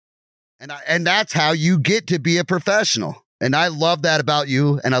And that's how you get to be a professional. And I love that about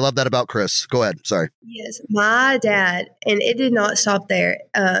you, and I love that about Chris. Go ahead. Sorry. Yes, my dad, and it did not stop there.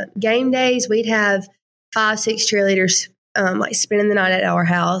 Game days, we'd have 5-6 cheerleaders like spending the night at our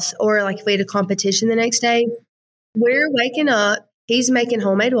house, or like if we had a competition the next day, we're waking up. He's making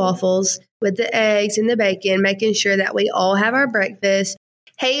homemade waffles with the eggs and the bacon, making sure that we all have our breakfast.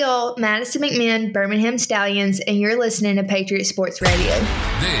 Hey y'all, Madison McMahon, Birmingham Stallions, and you're listening to Patriot Sports Radio.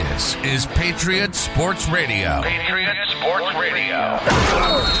 This is Patriot Sports Radio. Patriot Sports Radio.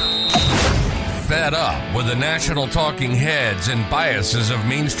 Fed up with the national talking heads and biases of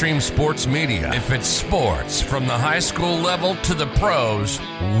mainstream sports media. If it's sports from the high school level to the pros,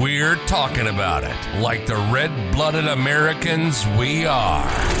 we're talking about it like the red-blooded Americans we are.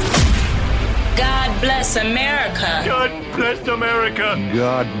 God bless America. God bless America.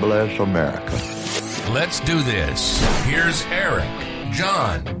 God bless America. Let's do this. Here's Eric,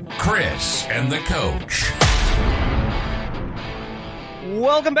 John, Chris, and the coach.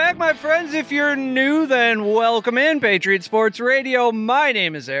 Welcome back, my friends. If you're new, then welcome in Patriot Sports Radio. My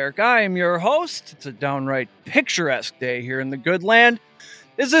name is Eric. I am your host. It's a downright picturesque day here in the good land.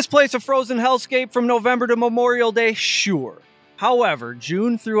 Is this place a frozen hellscape from November to Memorial Day? Sure. However,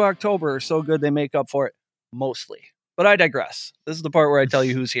 June through October are so good they make up for it, mostly. But I digress. This is the part where I tell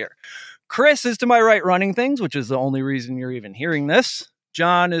you who's here. Chris is to my right running things, which is the only reason you're even hearing this.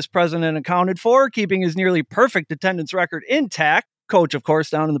 John is present and accounted for, keeping his nearly perfect attendance record intact. Coach, of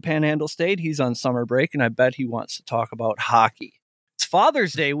course, down in the Panhandle State. He's on summer break, and I bet he wants to talk about hockey. It's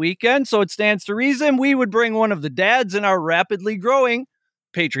Father's Day weekend, so it stands to reason we would bring one of the dads in our rapidly growing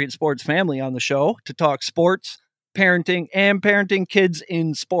Patriot Sports family on the show to talk sports, parenting, and parenting kids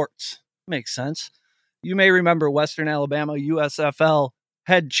in sports. Makes sense. You may remember Western Alabama USFL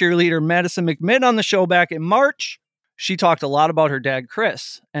head cheerleader Madison McMinn on the show back in March. She talked a lot about her dad,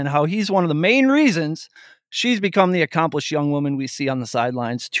 Chris, and how he's one of the main reasons she's become the accomplished young woman we see on the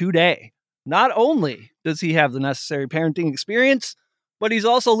sidelines today. Not only does he have the necessary parenting experience, but he's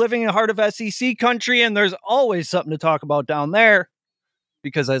also living in the heart of SEC country, and there's always something to talk about down there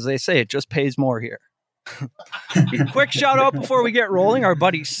because, as they say, it just pays more here. Quick shout out before we get rolling. Our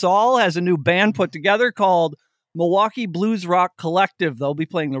buddy Saul has a new band put together called Milwaukee Blues Rock Collective. They'll be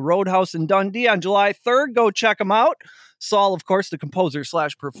playing the Roadhouse in Dundee on July 3rd. Go check them out. Saul, of course, the composer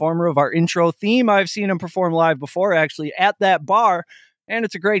 / performer of our intro theme. I've seen him perform live before, actually, at that bar, and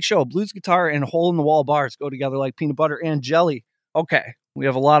it's a great show. Blues guitar and hole-in-the-wall bars go together like peanut butter and jelly. Okay, we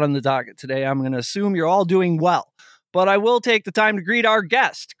have a lot on the docket today. I'm going to assume you're all doing well. But I will take the time to greet our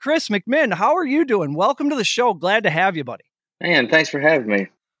guest, Chris McMinn. How are you doing? Welcome to the show. Glad to have you, buddy. Man, thanks for having me. Are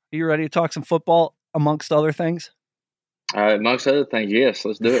you ready to talk some football amongst other things? Amongst other things, yes.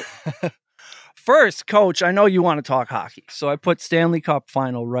 Let's do it. First, Coach, I know you want to talk hockey, so I put Stanley Cup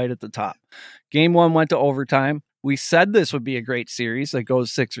Final right at the top. Game 1 went to overtime. We said this would be a great series that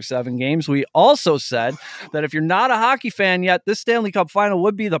goes 6 or 7 games. We also said that if you're not a hockey fan yet, this Stanley Cup Final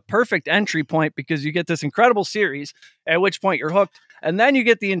would be the perfect entry point because you get this incredible series, at which point you're hooked, and then you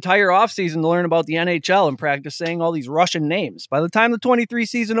get the entire offseason to learn about the NHL and practice saying all these Russian names. By the time the 23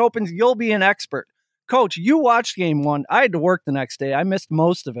 season opens, you'll be an expert. Coach, you watched Game 1. I had to work the next day. I missed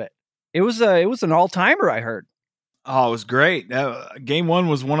most of it. It was an all-timer, I heard. Oh, it was great. Game 1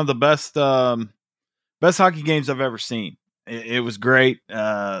 was one of the best hockey games I've ever seen. It was great.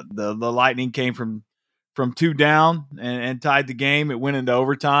 The Lightning came from 2 down and tied the game. It went into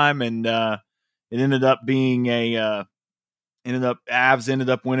overtime, and it ended up being Avs ended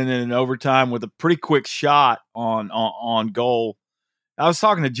up winning it in overtime with a pretty quick shot on goal. I was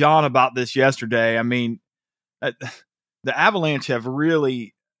talking to John about this yesterday. I mean, the Avalanche have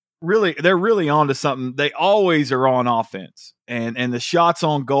really, they're really onto something. They always are on offense, and the shots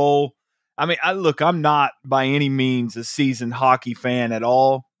on goal. I mean, I'm not by any means a seasoned hockey fan at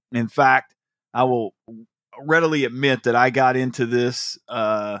all. In fact, I will readily admit that I got into this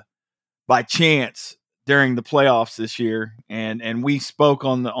by chance during the playoffs this year, and we spoke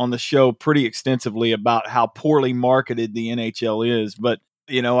on the show pretty extensively about how poorly marketed the NHL is. But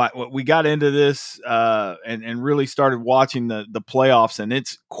you know, we got into this and really started watching the playoffs, and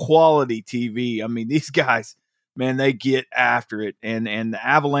it's quality TV. I mean, these guys, man, they get after it, and the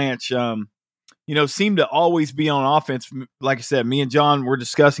Avalanche, seem to always be on offense. Like I said, me and John were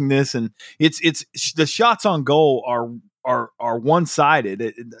discussing this, and it's the shots on goal are one sided.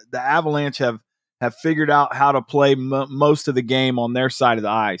 The Avalanche have figured out how to play most of the game on their side of the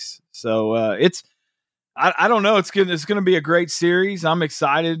ice. So it's. I don't know. It's going to be a great series. I'm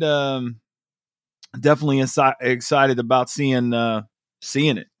excited. Definitely excited about seeing it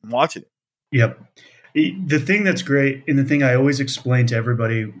and watching it. Yep. The thing that's great, and the thing I always explain to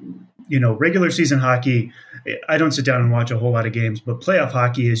everybody regular season hockey, I don't sit down and watch a whole lot of games, but playoff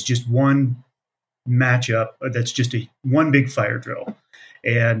hockey is just one matchup that's just one big fire drill.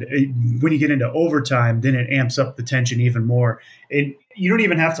 And when you get into overtime, then it amps up the tension even more. And you don't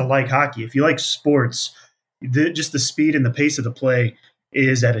even have to like hockey. If you like sports, just the speed and the pace of the play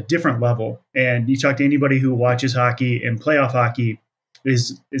is at a different level. And you talk to anybody who watches hockey, and playoff hockey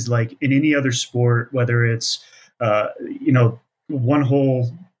is like in any other sport, whether it's one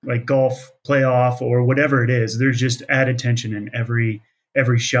hole like golf playoff or whatever it is. There's just added tension in every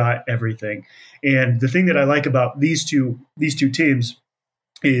shot, everything. And the thing that I like about these two teams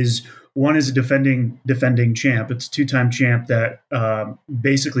is one is a defending champ. It's a two-time champ that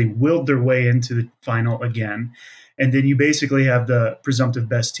basically willed their way into the final again. And then you basically have the presumptive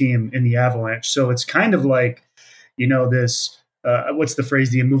best team in the Avalanche. So it's kind of like, this, what's the phrase,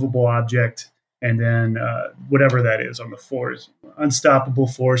 the immovable object, and then whatever that is on the force, unstoppable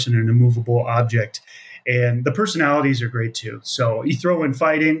force and an immovable object. And the personalities are great too. So you throw in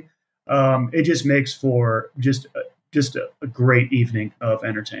fighting, it just makes for just a great evening of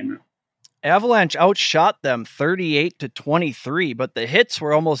entertainment. Avalanche outshot them 38-23, but the hits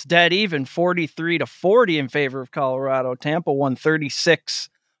were almost dead even, 43-40 in favor of Colorado. Tampa won 36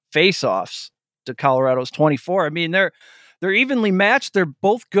 faceoffs to Colorado's 24. I mean, they're evenly matched. They're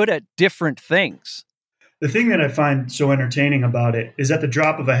both good at different things. The thing that I find so entertaining about it is at the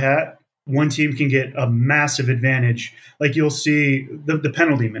drop of a hat, one team can get a massive advantage. Like you'll see the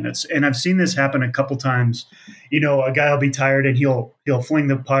penalty minutes. And I've seen this happen a couple times. A guy will be tired and he'll fling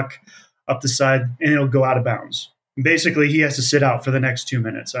the puck up the side and it'll go out of bounds. Basically, he has to sit out for the next 2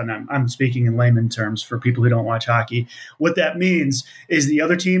 minutes. And I'm speaking in layman terms for people who don't watch hockey. What that means is the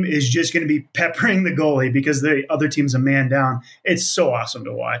other team is just going to be peppering the goalie because the other team's a man down. It's so awesome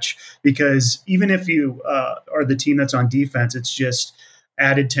to watch because even if you are the team that's on defense, it's just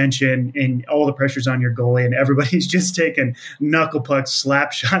added tension and all the pressure's on your goalie and everybody's just taking knuckle pucks,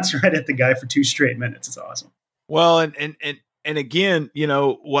 slap shots right at the guy for 2 straight minutes. It's awesome. Well, and again,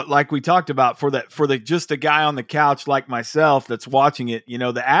 what, like we talked about for the just a guy on the couch like myself that's watching it,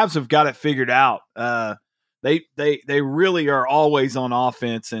 the Avs have got it figured out. They really are always on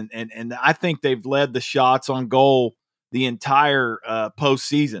offense, and I think they've led the shots on goal the entire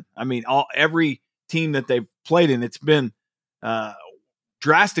postseason. I mean, every team that they've played in, it's been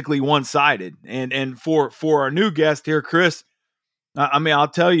drastically one-sided. And for our new guest here, Chris, I mean, I'll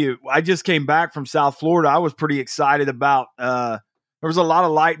tell you, I just came back from South Florida. I was pretty excited about there was a lot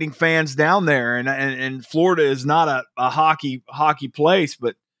of Lightning fans down there, and Florida is not a hockey place,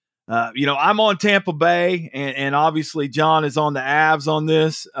 but I'm on Tampa Bay, and obviously John is on the Avs on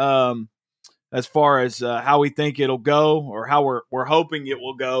this as far as how we think it'll go or how we're hoping it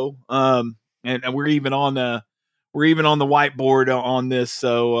will go. And we're even on the whiteboard on this,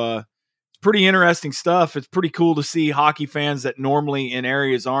 so pretty interesting stuff. It's pretty cool to see hockey fans that normally in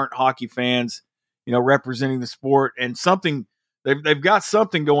areas aren't hockey fans, representing the sport, and something they've got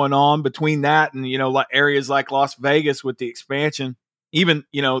something going on between that and, like areas like Las Vegas with the expansion, even,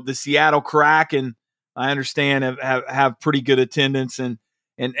 the Seattle Kraken, I understand have pretty good attendance. And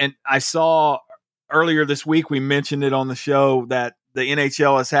I saw earlier this week, we mentioned it on the show that the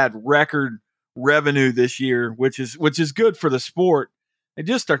NHL has had record revenue this year, which is good for the sport. They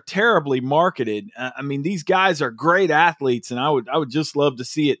just are terribly marketed. I mean, these guys are great athletes, and I would just love to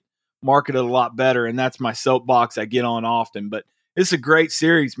see it marketed a lot better. And that's my soapbox I get on often. But it's a great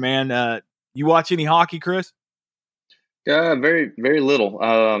series, man. You watch any hockey, Chris? Very, very little.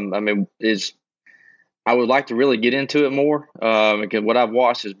 I mean, I would like to really get into it more because what I've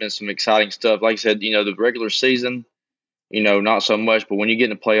watched has been some exciting stuff. Like I said, the regular season, not so much. But when you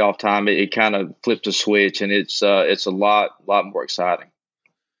get into playoff time, it kind of flips a switch, and it's a lot more exciting.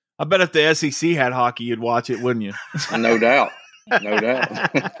 I bet if the SEC had hockey, you'd watch it, wouldn't you? No doubt. No doubt.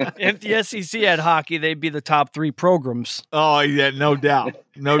 If the SEC had hockey, they'd be the top 3 programs. Oh, yeah, no doubt.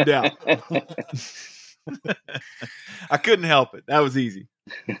 No doubt. I couldn't help it. That was easy.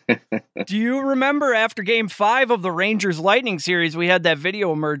 Do you remember after Game 5 of the Rangers Lightning series, we had that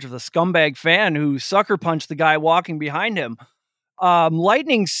video emerge of the scumbag fan who sucker punched the guy walking behind him?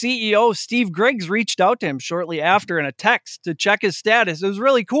 Lightning CEO Steve Griggs reached out to him shortly after in a text to check his status. It was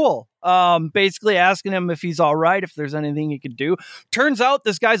really cool. Basically asking him if he's all right, if there's anything he could do. Turns out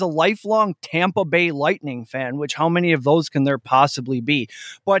this guy's a lifelong Tampa Bay Lightning fan, which how many of those can there possibly be?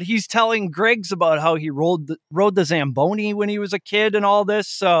 But he's telling Griggs about how he rode the Zamboni when he was a kid and all this.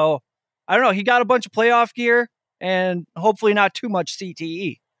 So I don't know. He got a bunch of playoff gear and hopefully not too much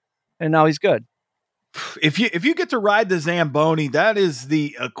CTE. And now he's good. if you get to ride the Zamboni, that is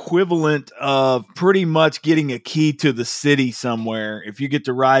the equivalent of pretty much getting a key to the city somewhere. If you get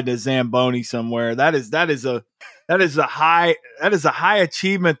to ride the Zamboni somewhere, that is a high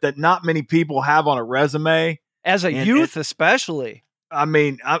achievement that not many people have on a resume. As a youth, especially. I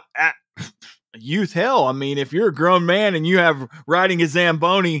mean, youth, hell. I mean, if you're a grown man and you have riding a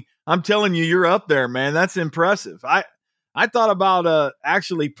Zamboni, I'm telling you, you're up there, man. That's impressive. I thought about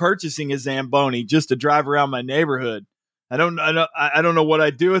actually purchasing a Zamboni just to drive around my neighborhood. I don't know what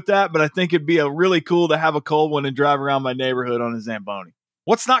I'd do with that, but I think it'd be a really cool to have a cold one and drive around my neighborhood on a Zamboni.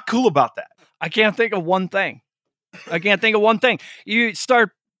 What's not cool about that? I can't think of one thing. You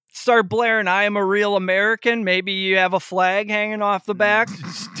start blaring, "I am a real American." Maybe you have a flag hanging off the back.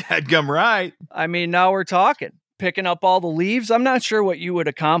 Dadgum right. I mean, now we're talking. Picking up all the leaves. I'm not sure what you would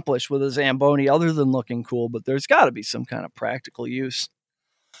accomplish with a Zamboni other than looking cool, but there's got to be some kind of practical use.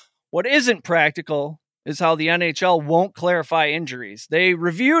 What isn't practical is how the NHL won't clarify injuries. They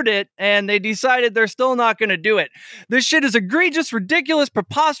reviewed it and they decided they're still not going to do it. This shit is egregious, ridiculous,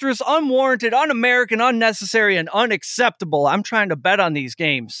 preposterous, unwarranted, un-American, unnecessary, and unacceptable. I'm trying to bet on these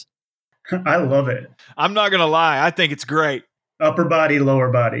games. I love it. I'm not going to lie. I think it's great. Upper body,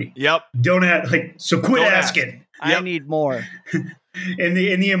 lower body. Yep. Don't ask, quit asking. I need more. In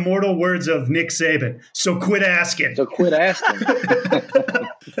the immortal words of Nick Saban, so quit asking.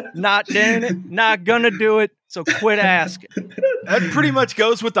 Not doing it, not gonna do it, so quit asking. That pretty much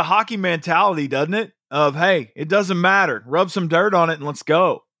goes with the hockey mentality, doesn't it? Of, hey, it doesn't matter. Rub some dirt on it and let's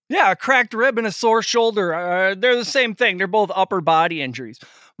go. Yeah, a cracked rib and a sore shoulder, they're the same thing. They're both upper body injuries.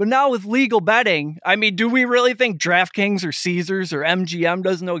 But now with legal betting, I mean, do we really think DraftKings or Caesars or MGM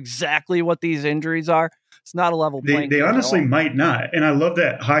doesn't know exactly what these injuries are? It's not a level playing field. They honestly might not. And I love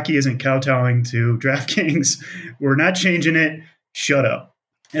that hockey isn't kowtowing to DraftKings. We're not changing it. Shut up.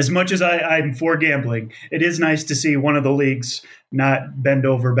 As much as I'm for gambling, it is nice to see one of the leagues not bend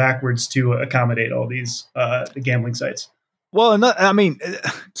over backwards to accommodate all these the gambling sites. Well, I mean,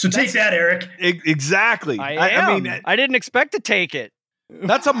 so take that, Eric. Exactly. I mean, I didn't expect to take it.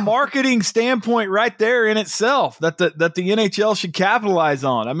 That's a marketing standpoint right there in itself that the NHL should capitalize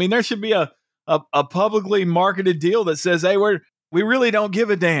on. I mean, there should be a publicly marketed deal that says, hey, we really don't give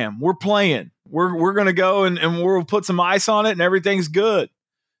a damn. We're playing. We're going to go and we'll put some ice on it and everything's good.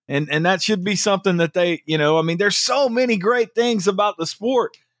 And that should be something that they, I mean, there's so many great things about the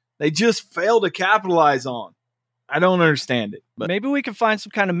sport. They just fail to capitalize on. I don't understand it. But maybe we can find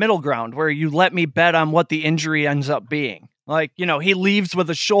some kind of middle ground where you let me bet on what the injury ends up being. Like, he leaves with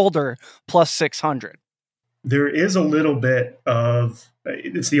a shoulder plus 600. There is a little bit of,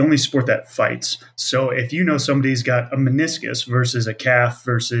 it's the only sport that fights. So if somebody's got a meniscus versus a calf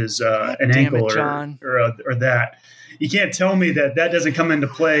versus an ankle or that, you can't tell me that doesn't come into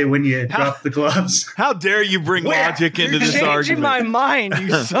play when you drop the gloves. How dare you bring logic into this argument? Changing my mind,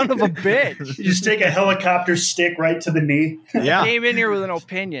 you son of a bitch. You just take a helicopter stick right to the knee. Yeah. I came in here with an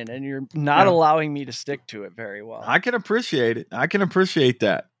opinion, and you're not allowing me to stick to it very well. I can appreciate it. I can appreciate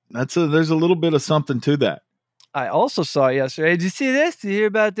that. There's a little bit of something to that. I also saw yesterday. Did you see this? Did you hear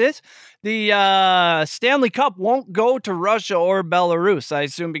about this? The Stanley Cup won't go to Russia or Belarus, I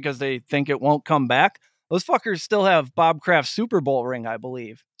assume because they think it won't come back. Those fuckers still have Bob Kraft's Super Bowl ring, I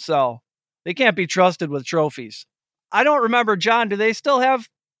believe. So they can't be trusted with trophies. I don't remember, John, do they still have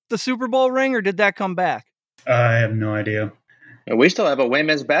the Super Bowl ring or did that come back? I have no idea. We still have a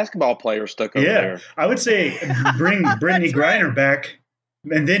women's basketball player stuck over there. I would say bring Brittany Griner back,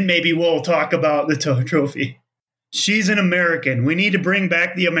 and then maybe we'll talk about the trophy. She's an American. We need to bring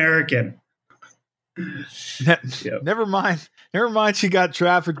back the American. Never mind. She got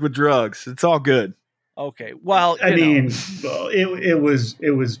trafficked with drugs. It's all good. Okay. Well, it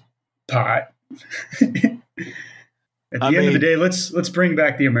was pot. At the end of the day, let's bring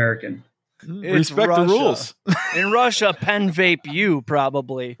back the American. Respect Russia. The rules. In Russia, pen vape you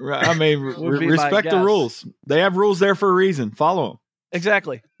probably. I mean, respect the rules. They have rules there for a reason. Follow them.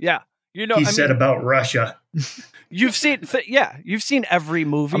 Exactly. Yeah. He said about Russia. You've seen every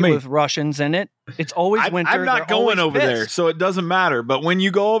movie with Russians in it. It's always winter. I'm not going over there, so it doesn't matter. But when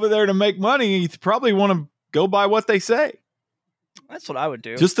you go over there to make money, you probably want to go by what they say. That's what I would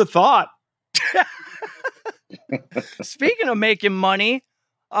do. Just a thought. Speaking of making money,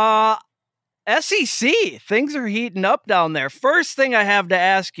 SEC, things are heating up down there. First thing I have to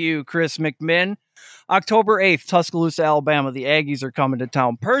ask you, Chris McMinn, October 8th, Tuscaloosa, Alabama. The Aggies are coming to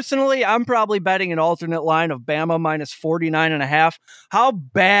town. Personally, I'm probably betting an alternate line of Bama minus 49.5. How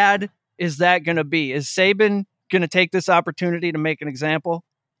bad is that going to be? Is Saban going to take this opportunity to make an example?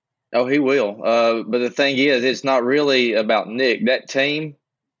 Oh, he will. But the thing is, it's not really about Nick. That team,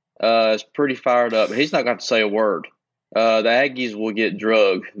 is pretty fired up. He's not going to say a word. The Aggies will get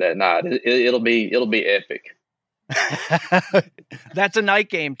drugged that night. It'll be epic. That's a night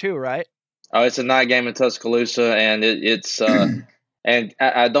game too, right? Oh, it's a night game in Tuscaloosa, and it's and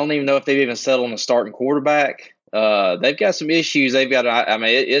I don't even know if they've even settled on a starting quarterback. They've got some issues. They've got. I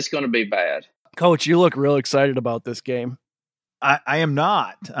mean, it's going to be bad. Coach, you look real excited about this game. I am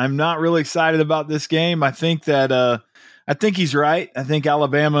not. I'm not really excited about this game. I think that I think he's right. I think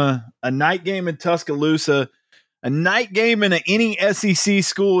Alabama, a night game in Tuscaloosa, a night game in any SEC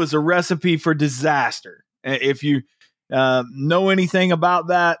school is a recipe for disaster. If you know anything about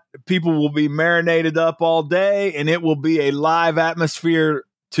that, people will be marinated up all day, and it will be a live atmosphere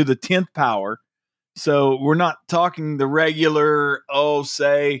to the 10th power. So we're not talking the regular,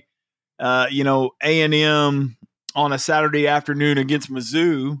 say, A&M on a Saturday afternoon against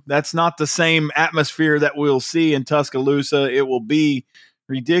Mizzou. That's not the same atmosphere that we'll see in Tuscaloosa. It will be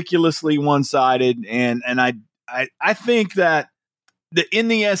ridiculously one-sided, and I think that in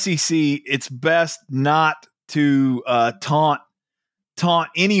the SEC, it's best not to taunt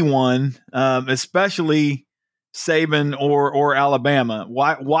anyone, especially Saban or Alabama.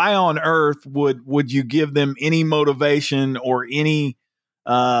 Why on earth would you give them any motivation or any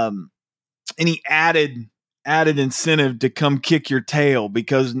added incentive to come kick your tail?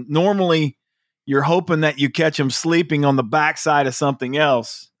 Because normally you're hoping that you catch them sleeping on the backside of something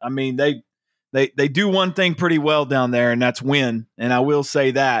else. I mean, they do one thing pretty well down there, and that's win. And I will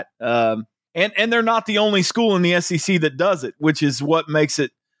say that. And they're not the only school in the SEC that does it, which is what makes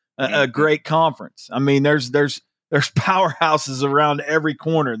it a great conference. I mean, there's powerhouses around every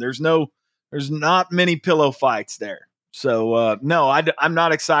corner. There's not many pillow fights there. So no, I'm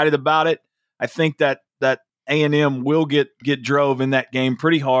not excited about it. I think that A&M will get drove in that game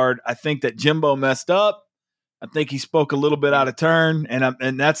pretty hard. I think that Jimbo messed up. I think he spoke a little bit out of turn,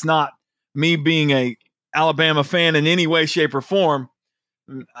 and that's not me being a Alabama fan in any way, shape, or form.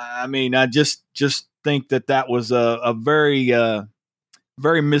 I mean, I just think that was a very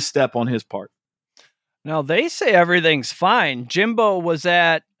very misstep on his part. Now, they say everything's fine. Jimbo was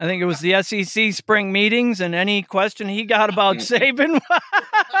at, I think it was the SEC spring meetings, and any question he got about Saban,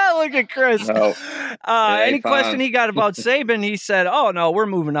 look at Chris. No, any question he got about Saban, he said, "Oh no, we're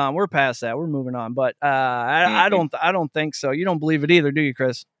moving on. We're past that. We're moving on." But I don't think so. You don't believe it either, do you,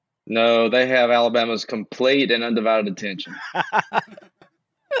 Chris? No, they have Alabama's complete and undivided attention.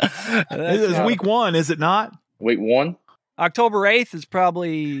 This is week 1, is it not? Week 1. October 8th is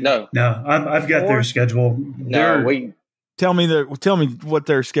probably no. I've got their schedule. Tell me what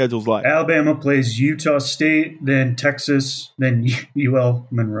their schedule's like. Alabama plays Utah State, then Texas, then UL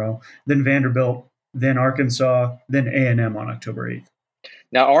Monroe, then Vanderbilt, then Arkansas, then A&M on October 8th.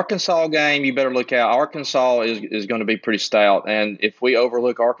 Now, Arkansas game, you better look out. Arkansas is going to be pretty stout, and if we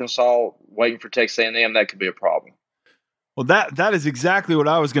overlook Arkansas waiting for Texas A&M, that could be a problem. Well, that is exactly what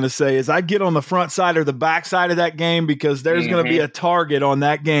I was going to say. Is I get on the front side or the back side of that game, because there's going to be a target on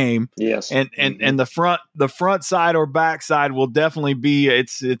that game. Yes, and the front side or back side will definitely be.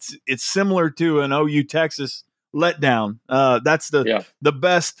 It's similar to an OU Texas letdown. That's the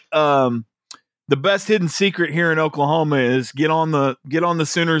best. The best hidden secret here in Oklahoma is get on the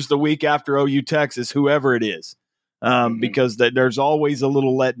Sooners the week after OU Texas, whoever it is, because there's always a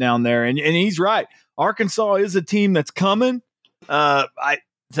little letdown there. And he's right. Arkansas is a team that's coming. I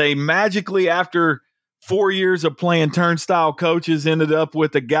say magically after 4 years of playing turnstile coaches ended up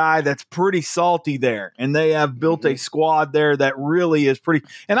with a guy that's pretty salty there. And they have built a squad there that really is pretty.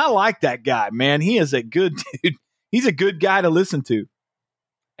 And I like that guy, man. He is a good dude. He's a good guy to listen to.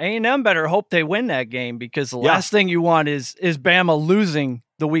 A&M better hope they win that game, because the last thing you want is Bama losing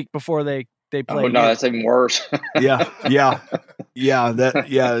the week before they play. Oh no, that's even worse. Yeah.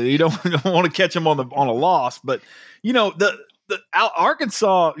 You don't want to catch them on a loss, but the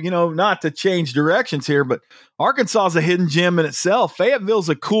Arkansas, not to change directions here, but Arkansas is a hidden gem in itself. Fayetteville's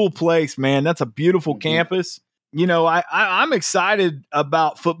a cool place, man. That's a beautiful campus. I'm excited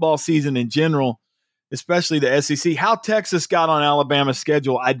about football season in general, especially the SEC. How Texas got on Alabama's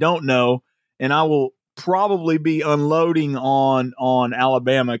schedule, I don't know, and I will probably be unloading on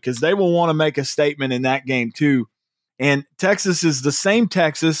Alabama, because they will want to make a statement in that game too. And Texas is the same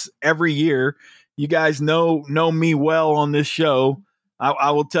Texas every year. You guys know me well on this show.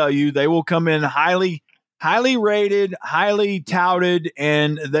 I will tell you, they will come in highly rated, highly touted,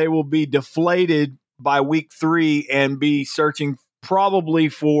 and they will be deflated by week 3 and be searching probably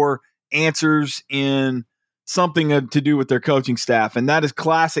for answers in something to do with their coaching staff. And that is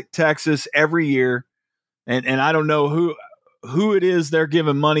classic Texas every year. And I don't know who it is they're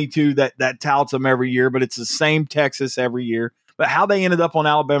giving money to that touts them every year, but it's the same Texas every year. but how they ended up on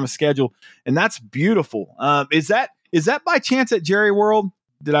Alabama's schedule, and that's beautiful. Is that by chance at Jerry World?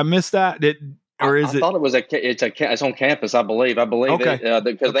 Did I miss that? I thought it was it's on campus. I believe okay.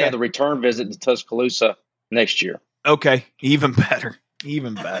 Because they have the return visit to Tuscaloosa next year. Okay, even better.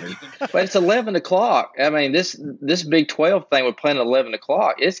 But it's 11 o'clock. I mean, this Big 12 thing we're playing at 11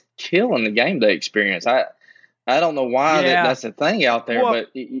 o'clock. It's killing the game day experience. I don't know why that's a thing out there,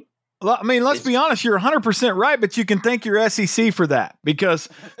 but I mean, let's be honest. You're 100% right, but you can thank your SEC for that because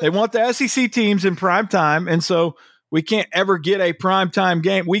they want the SEC teams in prime time, and so we can't ever get a primetime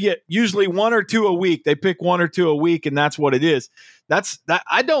game. We get usually one or two a week. They pick one or two a week, and that's what it is.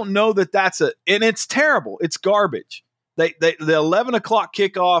 I don't know that's and it's terrible. It's garbage. The 11 o'clock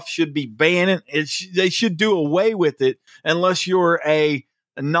kickoff should be banned. They should do away with it unless you're a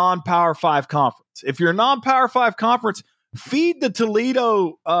non-Power 5 conference. If you're a non-Power 5 conference, feed the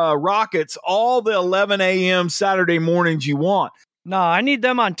Toledo Rockets all the 11 a.m. Saturday mornings you want. No, I need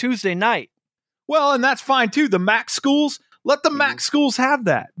them on Tuesday night. Well, and that's fine too. The MAC schools, let the MAC schools have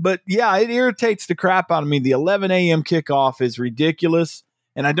that. But yeah, it irritates the crap out of me. The 11 a.m. kickoff is ridiculous.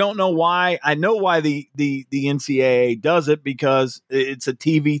 And I don't know why. I know why the NCAA does it because it's a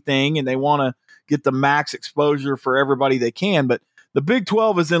TV thing and they want to get the max exposure for everybody they can. But the Big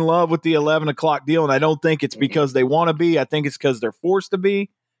 12 is in love with the 11 o'clock deal, and I don't think it's because they want to be. I think it's because they're forced to be.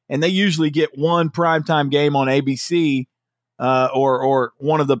 And they usually get one primetime game on ABC or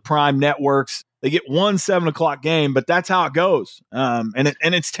one of the prime networks. They get one 7 o'clock game, but that's how it goes. And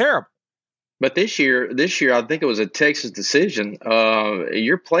it's terrible. But this year, I think it was a Texas decision.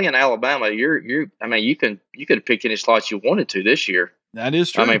 You're playing Alabama. I mean, you could have picked any slots you wanted to this year. That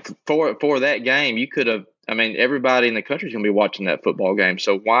is true. I mean, for that game, you could have. I mean, everybody in the country is going to be watching that football game.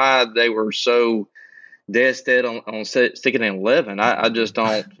 So why they were so dead set on sticking in 11? I just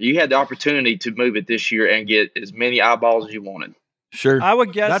don't. You had the opportunity to move it this year and get as many eyeballs as you wanted. Sure, I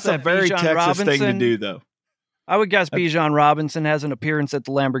would guess that's a very Bijan Texas Robinson thing to do, though. I would guess Bijan Robinson has an appearance at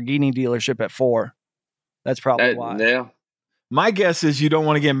the Lamborghini dealership at 4. That's probably why. Yeah. My guess is you don't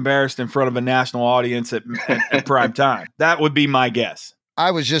want to get embarrassed in front of a national audience at prime time. That would be my guess.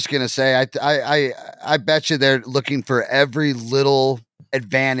 I was just going to say, I bet you they're looking for every little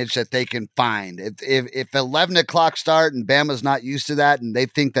advantage that they can find. If 11 o'clock start and Bama's not used to that and they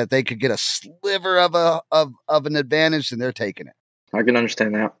think that they could get a sliver of an advantage, then they're taking it. I can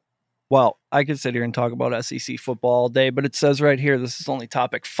understand that. Well, I could sit here and talk about SEC football all day, but it says right here, this is only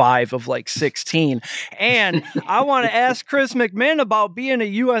topic 5 of like 16. And I want to ask Chris McMinn about being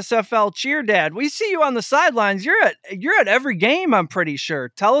a USFL cheer dad. We see you on the sidelines. You're at every game, I'm pretty sure.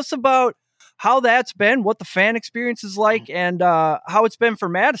 Tell us about how that's been, what the fan experience is like, and how it's been for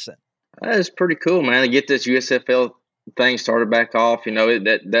Madison. It's pretty cool, man, to get this USFL thing started back off. You know,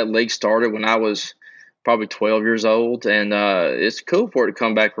 that league started when I was probably 12 years old, and it's cool for it to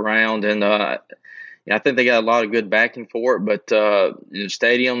come back around. And I think they got a lot of good backing for it, but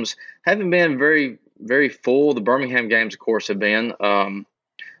stadiums haven't been very, very full. The Birmingham games, of course, have been,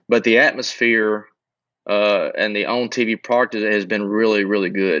 but the atmosphere and the on-TV product has been really,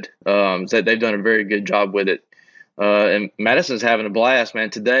 really good. So they've done a very good job with it. And Madison's having a blast, man.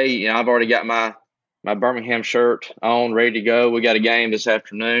 Today, I've already got my Birmingham shirt on, ready to go. We got a game this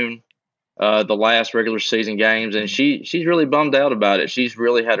afternoon. The last regular season games, and she's really bummed out about it. She's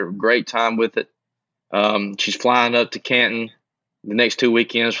really had a great time with it. She's flying up to Canton the next 2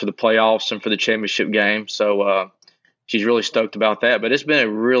 weekends for the playoffs and for the championship game. So she's really stoked about that. But it's been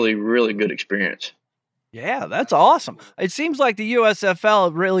a really, really good experience. Yeah, that's awesome. It seems like the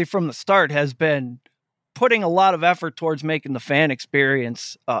USFL really from the start has been putting a lot of effort towards making the fan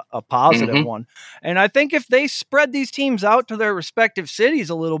experience a positive one. And I think if they spread these teams out to their respective cities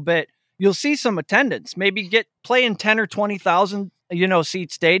a little bit, you'll see some attendance. Maybe play in 10 or 20,000, seat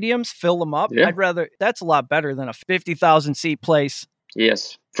stadiums, fill them up. Yeah. That's a lot better than a 50,000 seat place.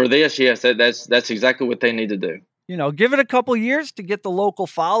 Yes. For this, yes, that's exactly what they need to do. Give it a couple years to get the local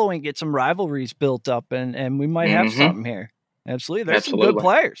following, get some rivalries built up, and we might have something here. Absolutely. There's some good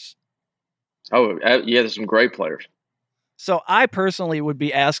players. Oh, yeah, there's some great players. So I personally would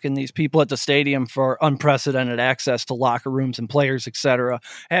be asking these people at the stadium for unprecedented access to locker rooms and players, etc.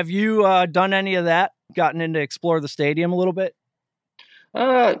 Have you done any of that? Gotten in to explore the stadium a little bit?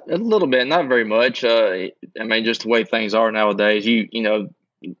 A little bit, not very much. I mean, just the way things are nowadays,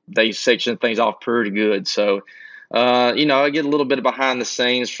 they section things off pretty good. So, I get a little bit of behind the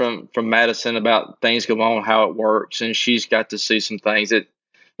scenes from Madison about things going on, how it works, and she's got to see some things that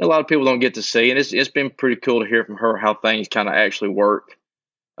a lot of people don't get to see, and it's been pretty cool to hear from her how things kind of actually work.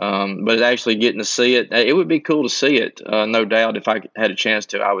 But actually getting to see it would be cool to see it. No doubt, if I had a chance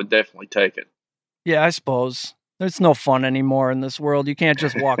to, I would definitely take it. Yeah, I suppose There's no fun anymore in this world. You can't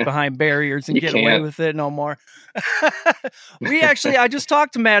just walk behind barriers and get away with it no more. I just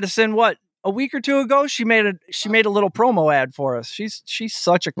talked to Madison, a week or two ago. She made a little promo ad for us. She's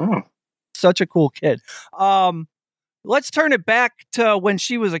such a cool kid. Let's turn it back to when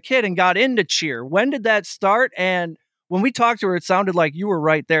she was a kid and got into cheer. When did that start? And when we talked to her, it sounded like you were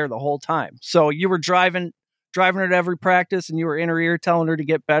right there the whole time. So you were driving her to every practice, and you were in her ear telling her to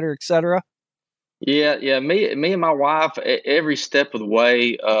get better, etc. Yeah. Me and my wife, every step of the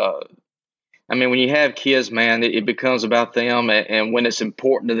way. When you have kids, man, it becomes about them, and when it's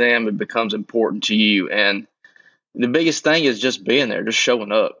important to them, it becomes important to you. And the biggest thing is just being there, just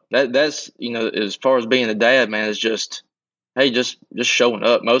showing up. That's as far as being a dad, man, is just showing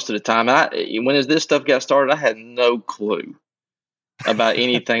up most of the time. When this stuff got started, I had no clue about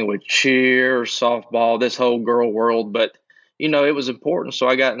anything with cheer or softball, this whole girl world, but it was important, so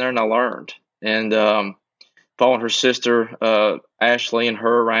I got in there and I learned. And following her sister Ashley and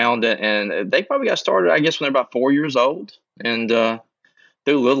her around, and they probably got started, I guess, when they're about 4 years old, and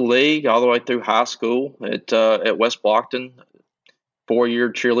through Little League all the way through high school at West Blockton,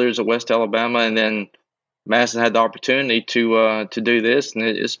 4-year cheerleaders at West Alabama, and then Madison had the opportunity to do this, and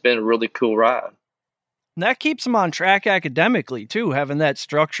it's been a really cool ride. And that keeps them on track academically too, having that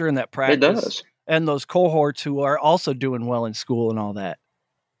structure and that practice. It does, and those cohorts who are also doing well in school and all that.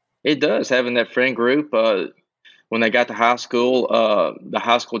 It does, having that friend group. When they got to high school, the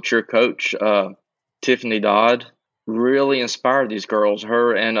high school cheer coach, Tiffany Dodd, really inspired these girls.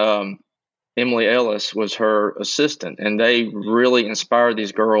 Her and Emily Ellis was her assistant, and they really inspired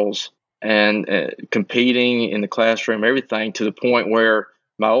these girls and competing in the classroom, everything, to the point where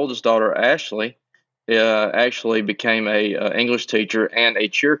my oldest daughter, Ashley, actually became a English teacher and a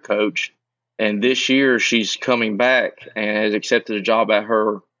cheer coach. And this year she's coming back and has accepted a job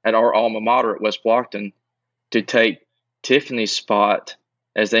at our alma mater at West Blockton to take Tiffany's spot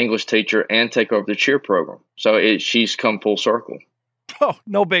as the English teacher and take over the cheer program. So she's come full circle. Oh,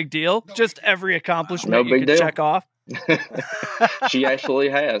 no big deal. Just every accomplishment you can check off. She actually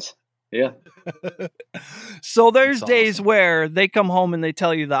has. Yeah. So there's days where they come home and they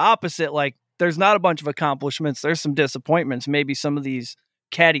tell you the opposite. Like, there's not a bunch of accomplishments. There's some disappointments. Maybe some of these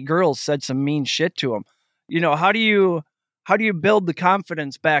catty girls said some mean shit to them. How do you build the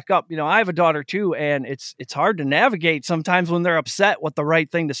confidence back up? I have a daughter too, and it's hard to navigate sometimes when they're upset what the right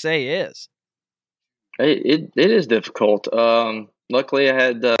thing to say is. It is difficult. Luckily I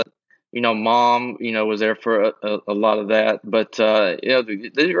had, mom, was there for a lot of that, but,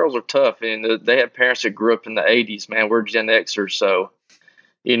 these girls are tough, and they have parents that grew up in the 80s, man. We're Gen Xers. So,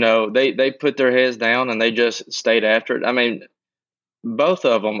 they put their heads down and they just stayed after it. I mean, both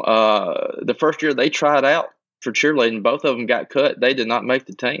of them, the first year they tried out for cheerleading, both of them got cut. They did not make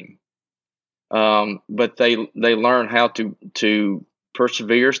the team. But they learned how to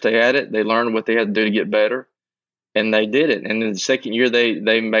persevere, stay at it. They learned what they had to do to get better, and they did it. And in the second year,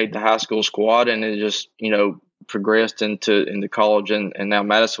 they made the high school squad, and it just, progressed into college and now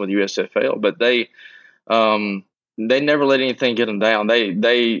Madison with USFL. But they never let anything get them down.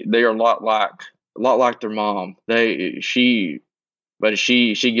 They are a lot like their mom. She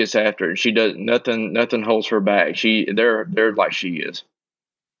gets after it, and she does nothing holds her back. They're like she is.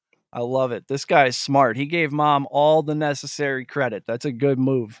 I love it. This guy is smart. He gave mom all the necessary credit. That's a good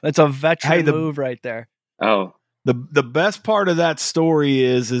move. That's a veteran move right there. Oh, the best part of that story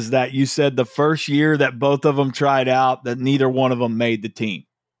is that you said the first year that both of them tried out, that neither one of them made the team.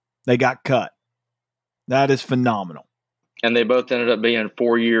 They got cut. That is phenomenal. And they both ended up being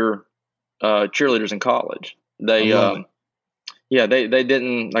 4-year cheerleaders in college. They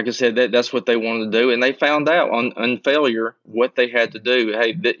didn't, like I said, that's what they wanted to do. And they found out on failure what they had to do.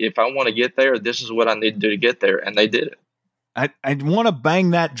 Hey, if I want to get there, this is what I need to do to get there. And they did it. I want to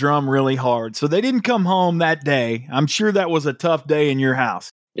bang that drum really hard. So they didn't come home that day. I'm sure that was a tough day in your house.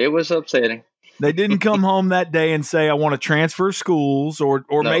 It was upsetting. They didn't come home that day and say, I want to transfer schools, or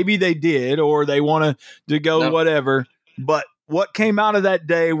no. Maybe they did, or they want to go whatever. But what came out of that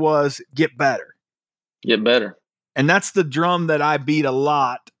day was get better. Get better. And that's the drum that I beat a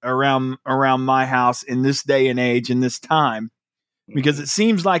lot around my house in this day and age, in this time, because it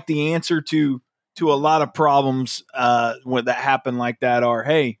seems like the answer to a lot of problems when that happen like that are,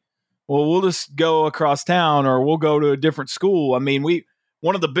 hey, well, we'll just go across town, or we'll go to a different school. I mean,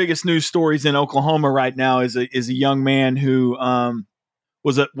 one of the biggest news stories in Oklahoma right now is a young man who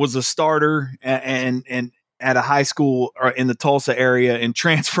was a starter and at a high school in the Tulsa area and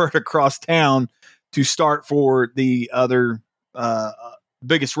transferred across town to start for the other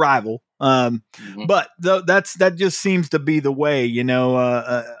biggest rival. But that just seems to be the way,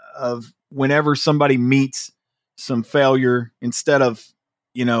 of whenever somebody meets some failure instead of,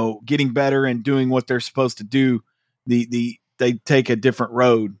 getting better and doing what they're supposed to do, they take a different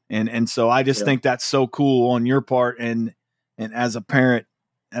road. And so I just think that's so cool on your part. And as a parent,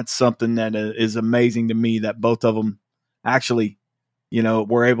 that's something that is amazing to me that both of them actually,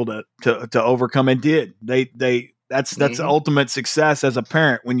 were able to overcome and did. That's the ultimate success as a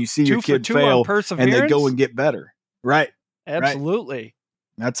parent when you see your kid fail and they go and get better. Right. Absolutely. Right.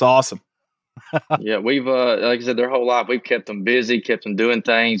 That's awesome. Yeah, we've like I said, their whole life we've kept them busy, kept them doing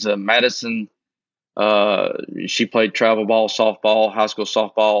things. Madison, she played travel ball, softball, high school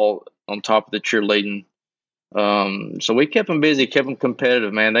softball on top of the cheerleading. So we kept them busy, kept them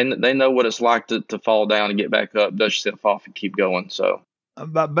competitive. Man, they know what it's like to fall down and get back up, dust yourself off, and keep going. So I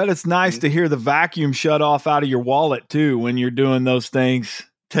bet it's nice to hear the vacuum shut off out of your wallet too when you're doing those things,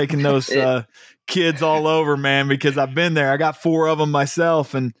 taking those kids all over, man. Because I've been there. I got 4 of them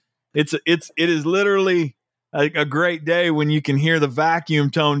myself, and it is literally a great day when you can hear the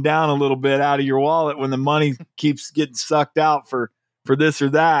vacuum tone down a little bit out of your wallet when the money keeps getting sucked out for this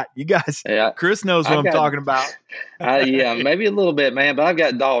or that. You guys, Chris knows what I'm talking about. Yeah, maybe a little bit, man, but I've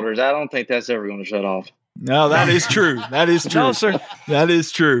got daughters. I don't think that's ever going to shut off. No, that is true. That is true. No, sir. That is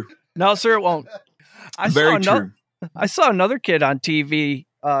true. No, sir, it won't. Very true. I saw another kid on TV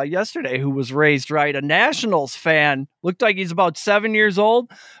yesterday who was raised right, a Nationals fan, looked like he's about 7 years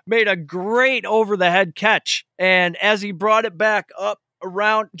old, made a great over-the-head catch, and as he brought it back up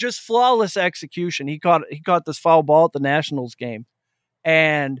around, just flawless execution. He caught this foul ball at the Nationals game,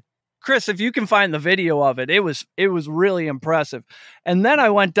 and Chris, if you can find the video of it, it was really impressive. And then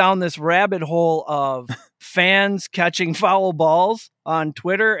I went down this rabbit hole of fans catching foul balls on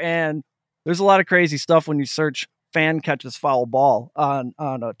Twitter, and there's a lot of crazy stuff when you search fan catches foul ball on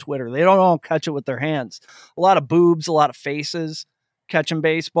Twitter. They don't all catch it with their hands. A lot of boobs, a lot of faces catching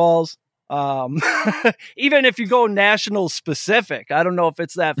baseballs. Even if you go national specific, I don't know if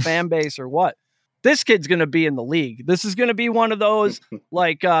it's that fan base or what. This kid's going to be in the league. This is going to be one of those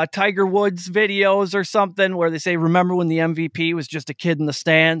like Tiger Woods videos or something where they say, remember when the MVP was just a kid in the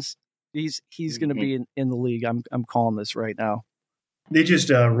stands? He's going to be in the league. I'm calling this right now. They just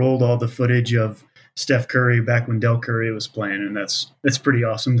rolled all the footage of Steph Curry back when Del Curry was playing, and that's pretty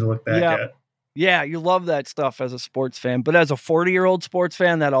awesome to look back at. Yeah, you love that stuff as a sports fan, but as a 40-year-old sports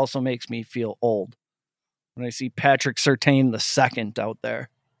fan, that also makes me feel old when I see Patrick Surtain II out there.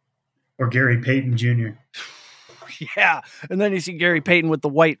 Or Gary Payton Jr. Yeah, and then you see Gary Payton with the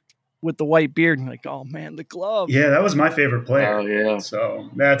white beard, and you're like, oh man, the glove. Yeah, that was my favorite player. Oh yeah.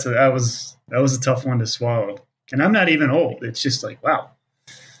 So that was a tough one to swallow. And I'm not even old. It's just like, wow.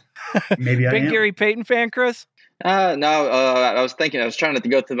 Maybe I am. Big Gary Payton fan, Chris? No. I was trying to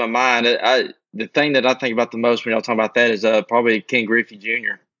go through my mind. The thing that I think about the most when y'all talking about that is probably Ken Griffey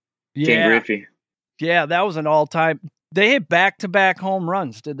Jr. Yeah. Ken Griffey. Yeah, that was an all-time. They hit back-to-back home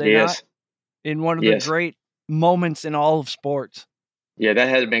runs, did they not? In one of the great moments in all of sports. Yeah, that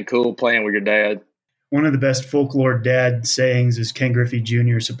had been cool playing with your dad. One of the best folklore dad sayings is Ken Griffey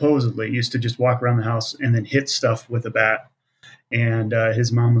Jr. supposedly used to just walk around the house and then hit stuff with a bat. And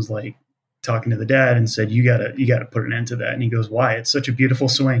his mom was like talking to the dad and said, you gotta put an end to that. And he goes, why? It's such a beautiful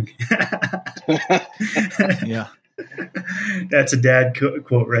swing. Yeah. That's a dad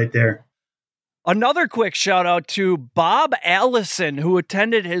quote right there. Another quick shout out to Bob Allison, who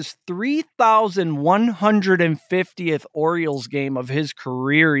attended his 3,150th Orioles game of his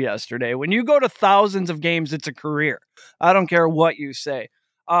career yesterday. When you go to thousands of games, it's a career. I don't care what you say.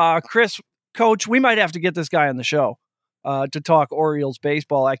 Chris, Coach, we might have to get this guy on the show to talk Orioles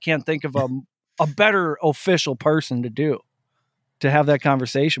baseball. I can't think of a better official person to have that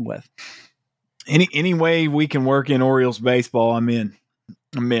conversation with. Any way we can work in Orioles baseball, I'm in.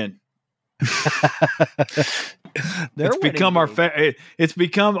 It's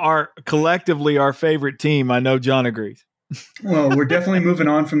become collectively our favorite team. I know John agrees. Well, we're definitely moving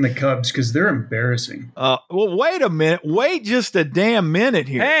on from the Cubs because they're embarrassing. Well, wait a minute. Wait just a damn minute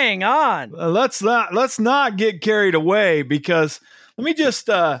here. Hang on. Let's not get carried away because let me just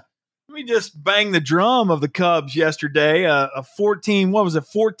bang the drum of the Cubs yesterday. A 14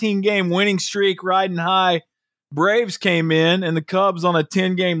 game winning streak riding high. Braves came in and the Cubs on a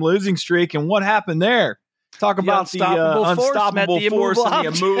 10-game losing streak. And what happened there? Talk about the unstoppable force and the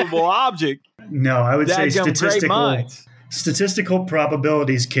immovable object. No, I would say statistical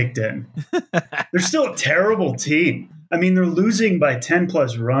probabilities kicked in. They're still a terrible team. I mean, they're losing by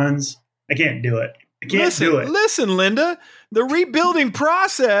 10-plus runs. I can't do it. Listen, Linda, the rebuilding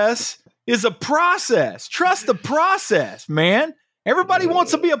process is a process. Trust the process, man. Everybody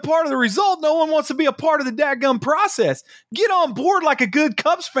wants to be a part of the result. No one wants to be a part of the dadgum process. Get on board like a good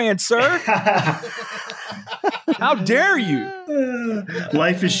Cubs fan, sir. How dare you?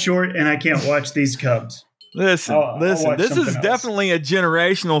 Life is short, and I can't watch these Cubs. Listen. This is definitely a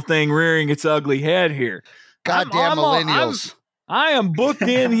generational thing rearing its ugly head here. Goddamn millennials. I am booked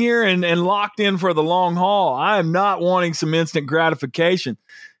in here and locked in for the long haul. I am not wanting some instant gratification.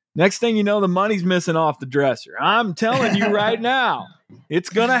 Next thing you know, the money's missing off the dresser. I'm telling you right now, it's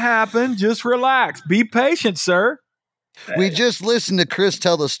going to happen. Just relax. Be patient, sir. We just listened to Chris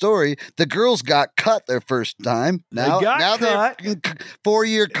tell the story. The girls got cut their first time. Now they're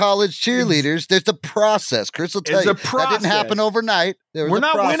 4-year college cheerleaders. There's a process. Chris will tell you. That didn't happen overnight. We're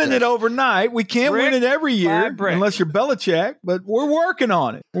not winning it overnight. We can't win it every year unless you're Belichick, but we're working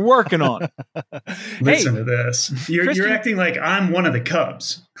on it. Listen to this. You're acting like I'm one of the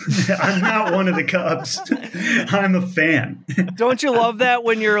Cubs. I'm not one of the Cubs. I'm a fan. Don't you love that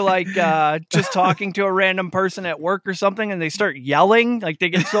when you're like just talking to a random person at work or something and they start yelling? Like they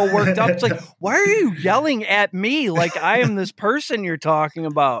get so worked up. It's like, why are you yelling at me? Like I am this person you're talking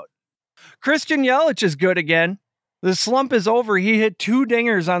about. Christian Yelich is good again. The slump is over. He hit 2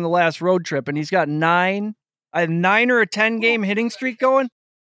 dingers on the last road trip, and he's got a 9 or a 10 game hitting streak going.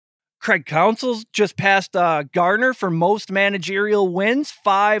 Craig Counsell's just passed Gardner for most managerial wins,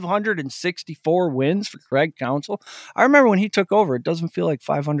 564 wins for Craig Counsell. I remember when he took over, it doesn't feel like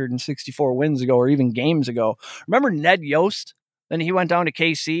 564 wins ago or even games ago. Remember Ned Yost? Then he went down to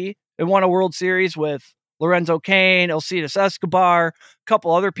KC and won a World Series with Lorenzo Cain, Alcides Escobar, a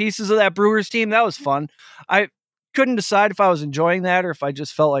couple other pieces of that Brewers team. That was fun. I couldn't decide if I was enjoying that or if I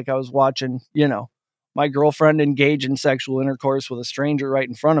just felt like I was watching, my girlfriend engage in sexual intercourse with a stranger right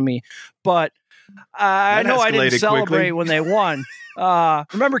in front of me. But I know I didn't celebrate when they won.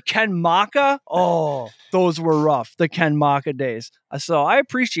 Remember Ken Maka? Oh, those were rough, the Ken Maka days. So I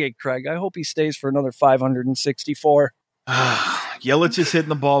appreciate Craig. I hope he stays for another 564. Yelich is hitting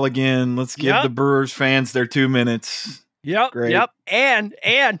the ball again. Let's give the Brewers fans their 2 minutes. Yep.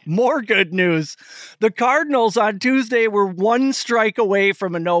 And more good news. The Cardinals on Tuesday were 1 strike away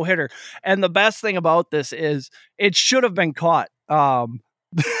from a no-hitter. And the best thing about this is it should have been caught. It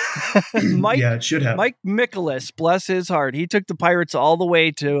should have. Mike Mikolas, bless his heart, he took the Pirates all the way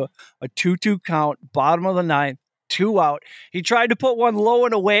to a 2-2 count, bottom of the 9th, 2 out. He tried to put one low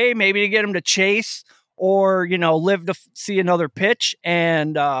and away, maybe to get him to chase or, live to see another pitch.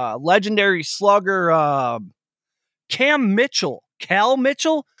 And legendary slugger Cal Mitchell.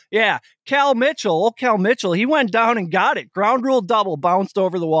 Yeah, Cal Mitchell. He went down and got it. Ground rule double, bounced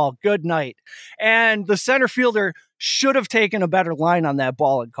over the wall. Good night. And the center fielder should have taken a better line on that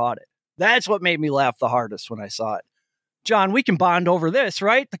ball and caught it. That's what made me laugh the hardest when I saw it. John, we can bond over this,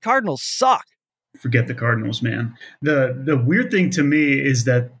 right? The Cardinals suck. Forget the Cardinals, man. The weird thing to me is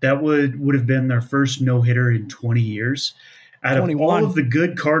that would have been their first no-hitter in 20 years. Out of 21. all of the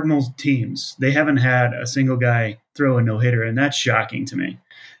good Cardinals teams, they haven't had a single guy throw a no-hitter, and that's shocking to me.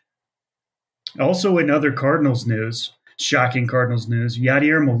 Also, in other Cardinals news, shocking Cardinals news,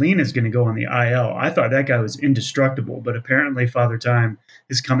 Yadier Molina is going to go on the IL. I thought that guy was indestructible, but apparently Father Time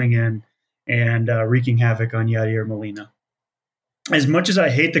is coming in and wreaking havoc on Yadier Molina. As much as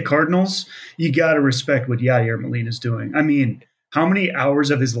I hate the Cardinals, you got to respect what Yadier Molina is doing. I mean, how many hours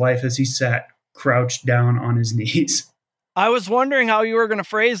of his life has he sat crouched down on his knees? I was wondering how you were going to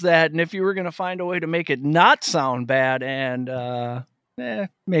phrase that and if you were going to find a way to make it not sound bad and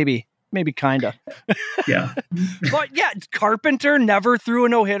maybe kind of. Yeah. But yeah, Carpenter never threw a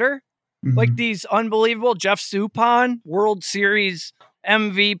no-hitter. Mm-hmm. Like these unbelievable Jeff Suppan, World Series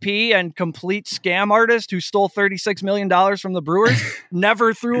MVP and complete scam artist who stole $36 million from the Brewers,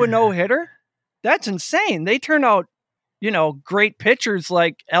 never threw a no-hitter. That's insane. They turn out, great pitchers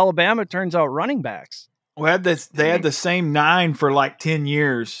like Alabama turns out running backs. Well, they had the same 9 for like 10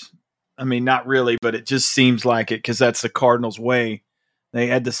 years. I mean, not really, but it just seems like it because that's the Cardinals' way. They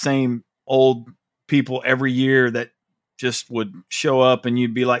had the same old people every year that just would show up and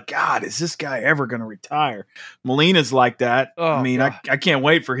you'd be like, God, is this guy ever going to retire? Molina's like that. Oh, I mean, I can't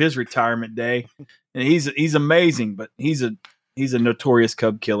wait for his retirement day. And he's amazing, but he's a notorious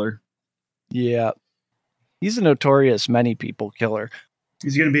Cub killer. Yeah. He's a notorious many people killer.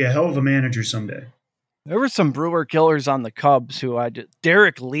 He's going to be a hell of a manager someday. There were some Brewer killers on the Cubs who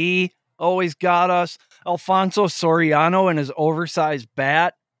Derek Lee always got us. Alfonso Soriano and his oversized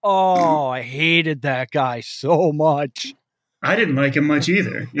bat. Oh, I hated that guy so much. I didn't like him much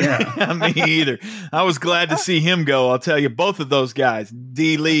either. Yeah. Me either. I was glad to see him go. I'll tell you, both of those guys,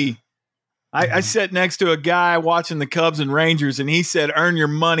 D. Lee. I sat next to a guy watching the Cubs and Rangers, and he said, earn your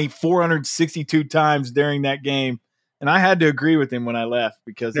money 462 times during that game. And I had to agree with him when I left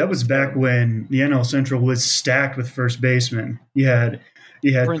because that was back when the NL Central was stacked with first basemen. You had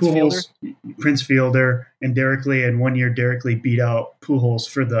You had Prince Pujols, Prince Fielder, and Derek Lee. And one year, Derek Lee beat out Pujols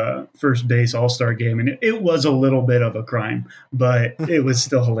for the first base All-Star game. And it was a little bit of a crime, but it was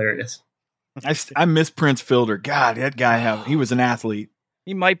still hilarious. I miss Prince Fielder. God, that guy, he was an athlete.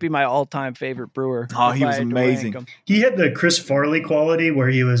 He might be my all-time favorite Brewer. Oh, he was amazing. He had the Chris Farley quality where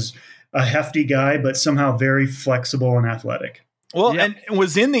he was a hefty guy, but somehow very flexible and athletic. Well, and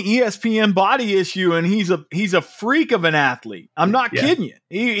was in the ESPN body issue, and he's a freak of an athlete. I'm not kidding you.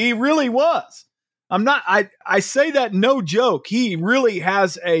 He really was. I say that no joke. He really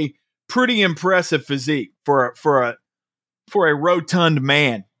has a pretty impressive physique for a rotund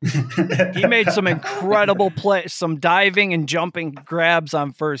man. He made some incredible plays, some diving and jumping grabs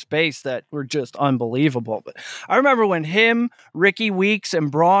on first base that were just unbelievable. But I remember when him, Ricky Weeks, and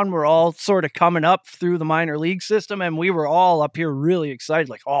Braun were all sort of coming up through the minor league system, and we were all up here really excited,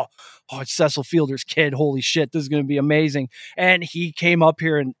 like, oh, it's Cecil Fielder's kid. Holy shit, this is going to be amazing. And he came up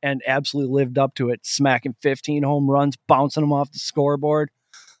here and absolutely lived up to it, smacking 15 home runs, bouncing them off the scoreboard.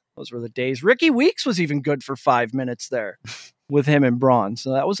 Those were the days. Ricky Weeks was even good for 5 minutes there with him and Braun.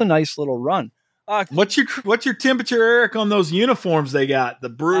 So that was a nice little run. What's your temperature, Eric, on those uniforms they got? The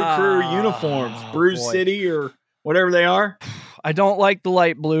Brew Crew uniforms, Brew City or whatever they are? I don't like the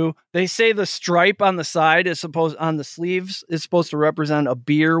light blue. They say the stripe on the side on the sleeves is supposed to represent a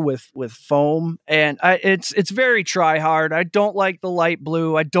beer with foam. And it's very try hard. I don't like the light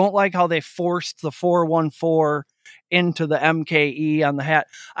blue. I don't like how they forced the 414 into the MKE on the hat.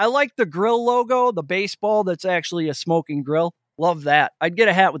 I like the grill logo, the baseball that's actually a smoking grill. Love that. I'd get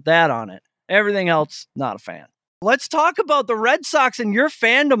a hat with that on it. Everything else, not a fan. Let's talk about the Red Sox and your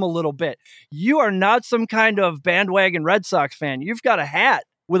fandom a little bit. You are not some kind of bandwagon Red Sox fan. You've got a hat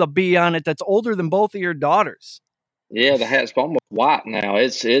with a B on it that's older than both of your daughters. Yeah, the hat's almost white now.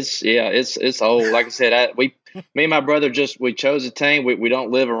 It's old. Like I said, me and my brother we chose a team. We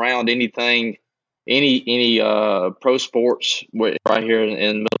don't live around anything, any pro sports right here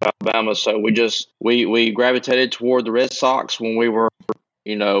in Middle Alabama. So we gravitated toward the Red Sox when we were,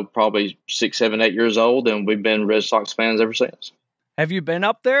 probably 6, 7, 8 years old, and we've been Red Sox fans ever since. Have you been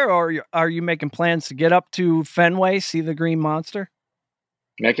up there, or are you making plans to get up to Fenway, see the Green Monster?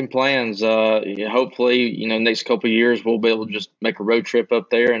 Making plans. Hopefully, next couple of years we'll be able to just make a road trip up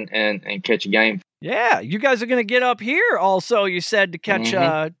there and catch a game. Yeah, you guys are going to get up here. Also, you said to catch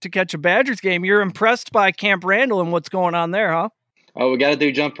a Badgers game. You're impressed by Camp Randall and what's going on there, huh? Oh, we got to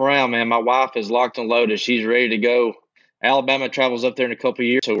do jump around, man. My wife is locked and loaded. She's ready to go. Alabama travels up there in a couple of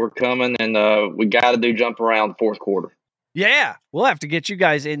years, so we're coming, and we got to do jump around fourth quarter. Yeah, we'll have to get you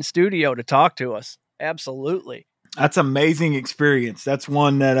guys in studio to talk to us. Absolutely. That's an amazing experience. That's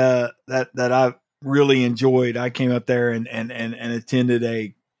one that I really enjoyed. I came up there and attended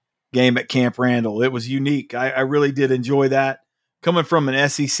a game at Camp Randall. It was unique. I really did enjoy that. Coming from an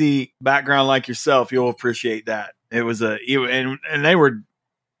SEC background like yourself, you'll appreciate that. It was and they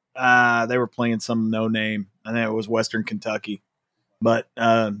were playing some no name. I think it was Western Kentucky, but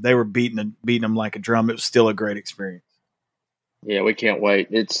they were beating them like a drum. It was still a great experience. Yeah, we can't wait.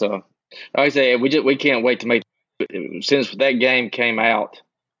 It's like I say, we can't wait to make. Since that game came out,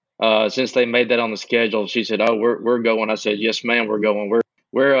 since they made that on the schedule, she said, "Oh, we're going." I said, "Yes, ma'am, we're going.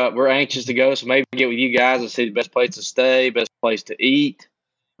 We're anxious to go. So maybe get with you guys and see the best place to stay, best place to eat,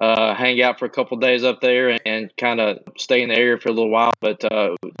 hang out for a couple of days up there, and kind of stay in the area for a little while." But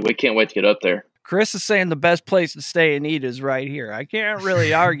we can't wait to get up there. Chris is saying the best place to stay and eat is right here. I can't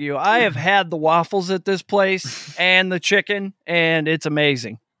really argue. I have had the waffles at this place and the chicken, and it's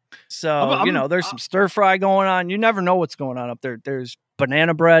amazing. So, there's some stir fry going on. You never know what's going on up there. There's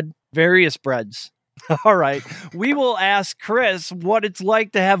banana bread, various breads. All right. We will ask Chris what it's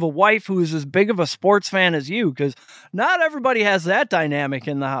like to have a wife who's as big of a sports fan as you, because not everybody has that dynamic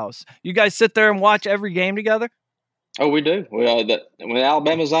in the house. You guys sit there and watch every game together? Oh, we do. When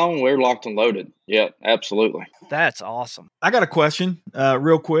Alabama's on, we're locked and loaded. Yeah, absolutely. That's awesome. I got a question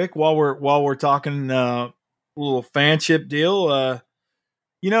real quick while we're talking a little fanship deal.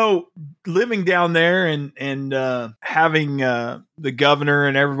 Living down there and having the governor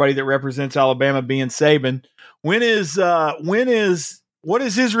and everybody that represents Alabama being Saban, what is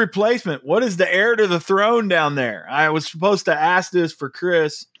his replacement? What is the heir to the throne down there? I was supposed to ask this for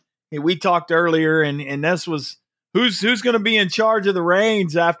Chris. We talked earlier, and this was who's going to be in charge of the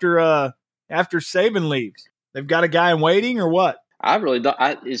reins after Saban leaves. They've got a guy in waiting, or what? I really don't.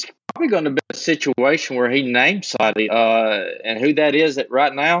 It's probably going to be a situation where he names somebody, and who that is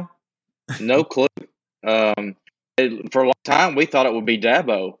right now, no clue. For a long time, we thought it would be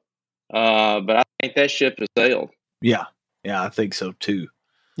Dabo, but I think that ship has sailed. Yeah, I think so too.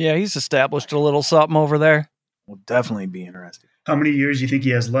 Yeah, he's established a little something over there. Will definitely be interesting. How many years do you think he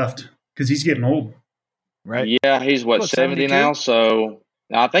has left? Because he's getting old. Right. Yeah, he's what, 70 72? now? So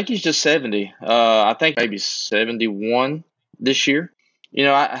I think he's just 70. I think maybe 71 this year. You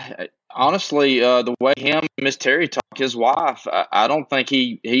know, I honestly, the way him and Miss Terry talk, his wife, I don't think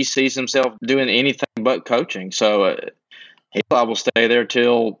he sees himself doing anything but coaching. So he probably will stay there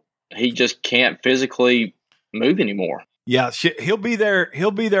till he just can't physically move anymore. Yeah, he'll be there.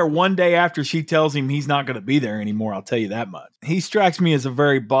 He'll be there one day after she tells him he's not going to be there anymore. I'll tell you that much. He strikes me as a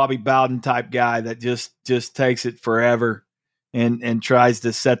very Bobby Bowden type guy that just takes it forever and tries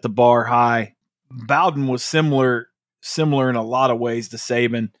to set the bar high. Bowden was similar in a lot of ways to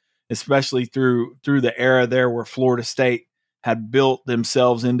Saban, especially through the era there where Florida State had built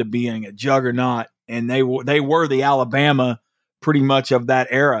themselves into being a juggernaut, and they were the Alabama pretty much of that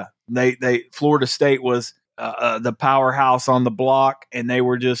era. Florida State was the powerhouse on the block, and they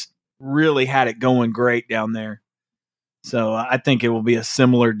were just really had it going great down there. So I think it will be a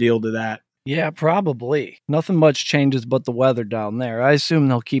similar deal to that. Yeah, probably. Nothing much changes but the weather down there. I assume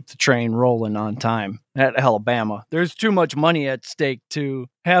they'll keep the train rolling on time at Alabama. There's too much money at stake to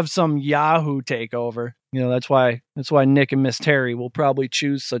have some Yahoo take over. You know, that's why Nick and Miss Terry will probably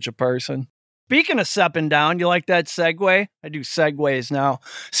choose such a person. Speaking of stepping down, you like that segue? I do segues now.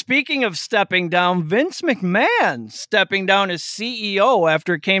 Speaking of stepping down, Vince McMahon stepping down as CEO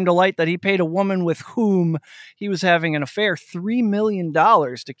after it came to light that he paid a woman with whom he was having an affair $3 million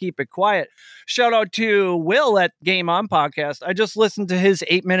to keep it quiet. Shout out to Will at Game On Podcast. I just listened to his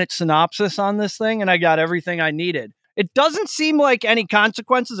 8-minute synopsis on this thing, and I got everything I needed. It doesn't seem like any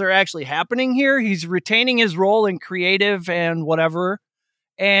consequences are actually happening here. He's retaining his role in creative and whatever.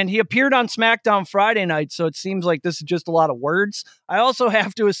 And he appeared on SmackDown Friday night, so it seems like this is just a lot of words. I also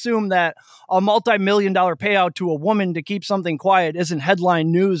have to assume that a multi-million-dollar payout to a woman to keep something quiet isn't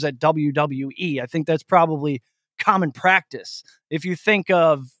headline news at WWE. I think that's probably common practice. If you think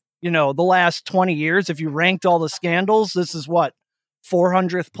of, the last 20 years, if you ranked all the scandals, this is what,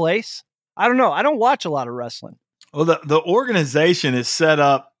 400th place? I don't know. I don't watch a lot of wrestling. Well, the organization is set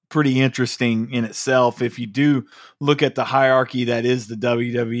up pretty interesting in itself if you do look at the hierarchy that is the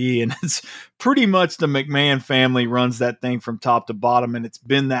WWE, and it's pretty much the McMahon family runs that thing from top to bottom, and it's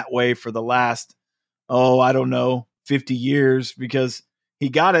been that way for the last 50 years, because he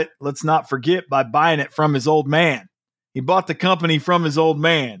got it, let's not forget, by buying it from his old man. He bought the company from his old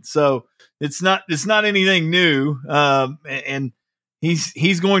man, so it's not anything new, and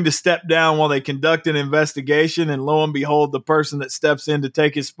He's going to step down while they conduct an investigation, and lo and behold, the person that steps in to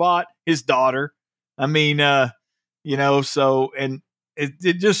take his spot, his daughter. I mean, so, and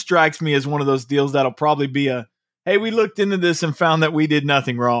it just strikes me as one of those deals that'll probably be hey, we looked into this and found that we did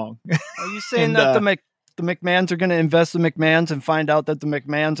nothing wrong. Are you saying that the McMahons are going to invest the McMahons and find out that the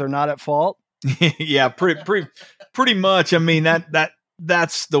McMahons are not at fault? Yeah, pretty much. I mean,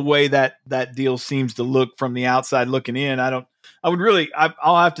 that's the way that deal seems to look from the outside looking in.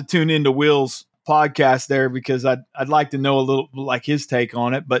 I'll have to tune into Will's podcast there, because I'd like to know a little like his take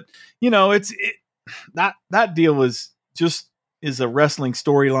on it. But that deal is a wrestling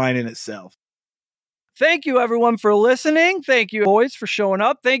storyline in itself. Thank you, everyone, for listening. Thank you, boys, for showing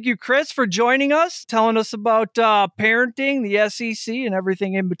up. Thank you, Chris, for joining us, telling us about parenting, the SEC, and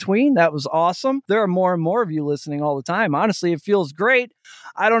everything in between. That was awesome. There are more and more of you listening all the time. Honestly, it feels great.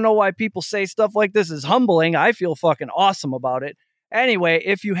 I don't know why people say stuff like this is humbling. I feel fucking awesome about it. Anyway,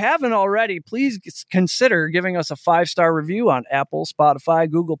 if you haven't already, please consider giving us a 5-star review on Apple, Spotify,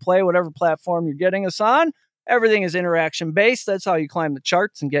 Google Play, whatever platform you're getting us on. Everything is interaction-based. That's how you climb the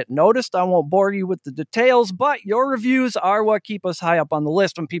charts and get noticed. I won't bore you with the details, but your reviews are what keep us high up on the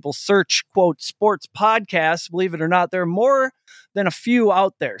list when people search, quote, sports podcasts. Believe it or not, there are more than a few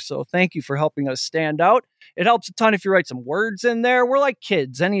out there. So thank you for helping us stand out. It helps a ton if you write some words in there. We're like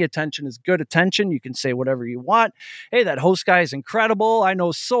kids. Any attention is good attention. You can say whatever you want. Hey, that host guy is incredible. I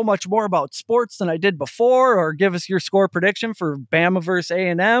know so much more about sports than I did before. Or give us your score prediction for Bama versus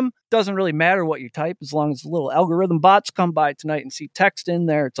A&M. Doesn't really matter what you type, as long as the little algorithm bots come by tonight and see text in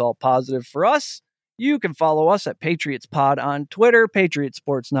there. It's all positive for us. You can follow us at Patriots Pod on Twitter, Patriot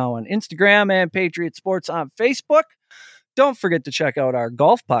Sports Now on Instagram, and Patriot Sports on Facebook. Don't forget to check out our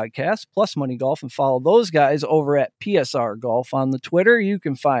golf podcast, Plus Money Golf, and follow those guys over at PSR Golf on the Twitter. You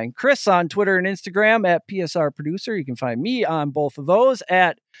can find Chris on Twitter and Instagram at PSR Producer. You can find me on both of those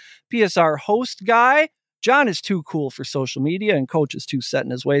at PSR Host Guy. John is too cool for social media, and Coach is too set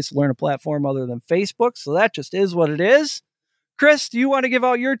in his ways to learn a platform other than Facebook, so that just is what it is. Chris, do you want to give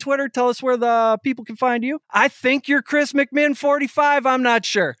out your Twitter? Tell us where the people can find you. I think you're Chris McMinn 45. I'm not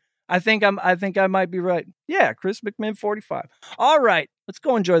sure. I think I might be right. Yeah, Chris McMinn 45. All right, let's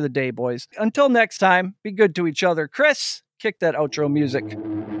go enjoy the day, boys. Until next time, be good to each other. Chris, Kick that outro music.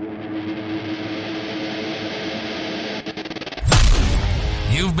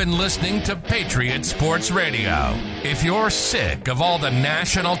 You've been listening to Patriot Sports Radio. If you're sick of all the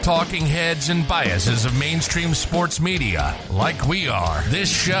national talking heads and biases of mainstream sports media, like we are,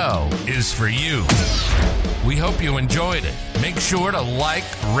 this show is for you. We hope you enjoyed it. Make sure to like,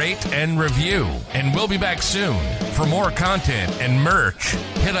 rate, and review. And we'll be back soon. For more content and merch,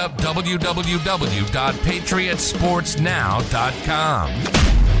 hit up www.patriotsportsnow.com.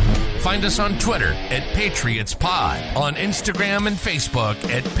 Find us on Twitter at PatriotsPod, on Instagram and Facebook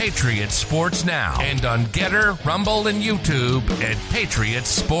at Patriot Sports Now, and on Getter, Rumble, and YouTube at Patriot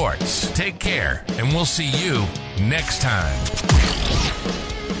Sports. Take care, and we'll see you next time.